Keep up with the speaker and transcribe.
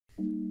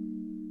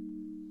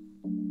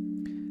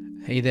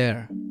Hey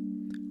there.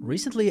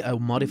 Recently I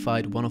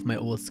modified one of my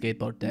old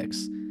skateboard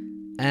decks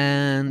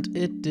and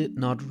it did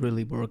not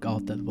really work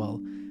out that well.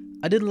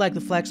 I didn't like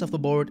the flex of the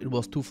board, it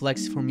was too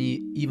flexy for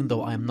me even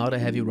though I am not a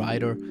heavy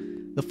rider.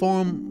 The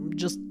form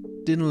just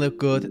didn't look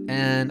good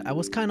and I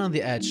was kinda on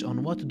the edge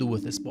on what to do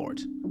with this board.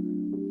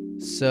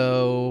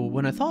 So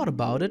when I thought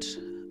about it,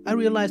 I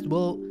realized,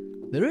 well,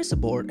 there is a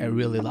board I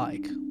really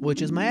like,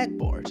 which is my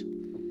Eggboard.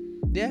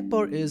 The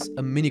Eggboard is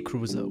a mini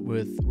cruiser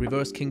with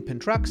reverse kingpin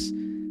trucks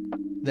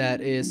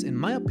that is, in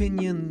my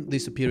opinion, the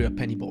superior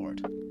penny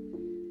board.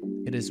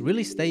 It is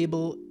really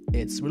stable,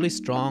 it's really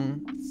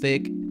strong,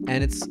 thick,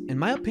 and it's, in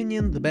my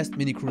opinion, the best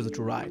mini cruiser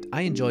to ride.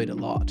 I enjoy it a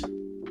lot.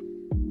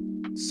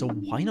 So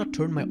why not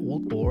turn my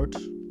old board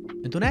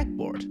into an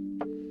Eggboard?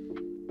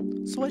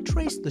 So I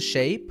traced the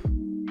shape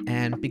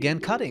and began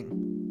cutting.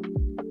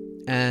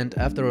 And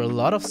after a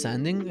lot of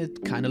sanding,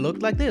 it kinda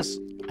looked like this.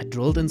 I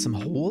drilled in some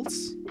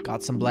holes,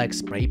 got some black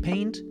spray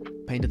paint,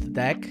 painted the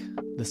deck,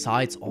 the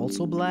sides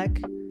also black,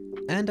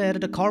 and I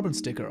added a carbon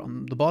sticker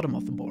on the bottom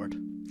of the board.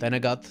 Then I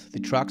got the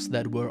trucks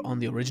that were on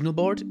the original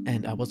board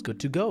and I was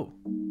good to go.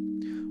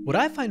 What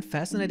I find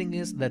fascinating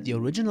is that the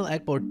original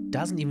Eggboard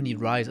doesn't even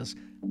need risers.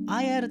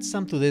 I added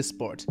some to this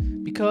board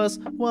because,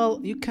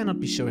 well, you cannot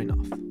be sure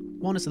enough.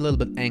 One is a little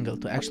bit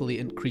angled to actually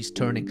increase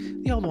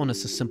turning, the other one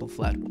is a simple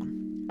flat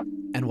one.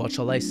 And what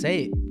shall I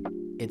say?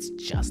 It's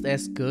just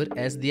as good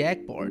as the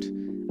Eggboard.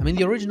 I mean,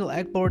 the original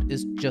Eggboard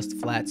is just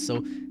flat,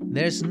 so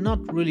there's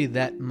not really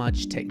that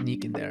much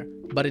technique in there.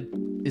 But it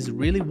is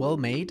really well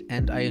made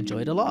and I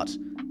enjoy it a lot.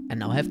 And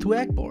now I have two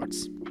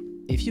Eggboards.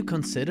 If you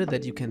consider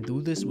that you can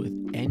do this with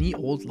any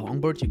old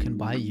longboard you can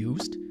buy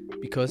used,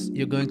 because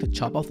you're going to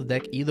chop off the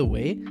deck either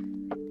way,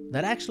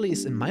 that actually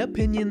is, in my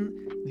opinion,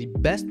 the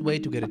best way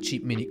to get a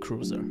cheap mini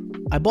cruiser.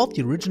 I bought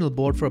the original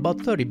board for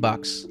about 30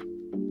 bucks.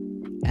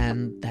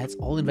 And that's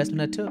all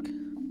investment I took.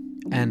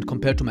 And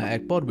compared to my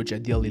Eggboard, which I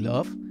dearly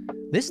love,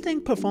 this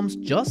thing performs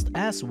just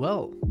as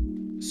well.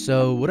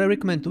 So would I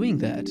recommend doing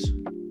that?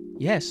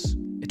 Yes.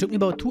 It took me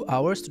about 2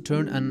 hours to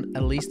turn an,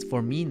 at least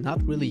for me,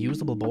 not really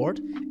usable board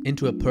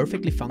into a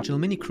perfectly functional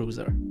mini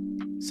cruiser.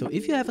 So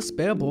if you have a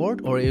spare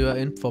board or you are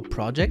in for a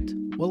project,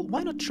 well,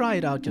 why not try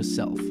it out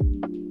yourself?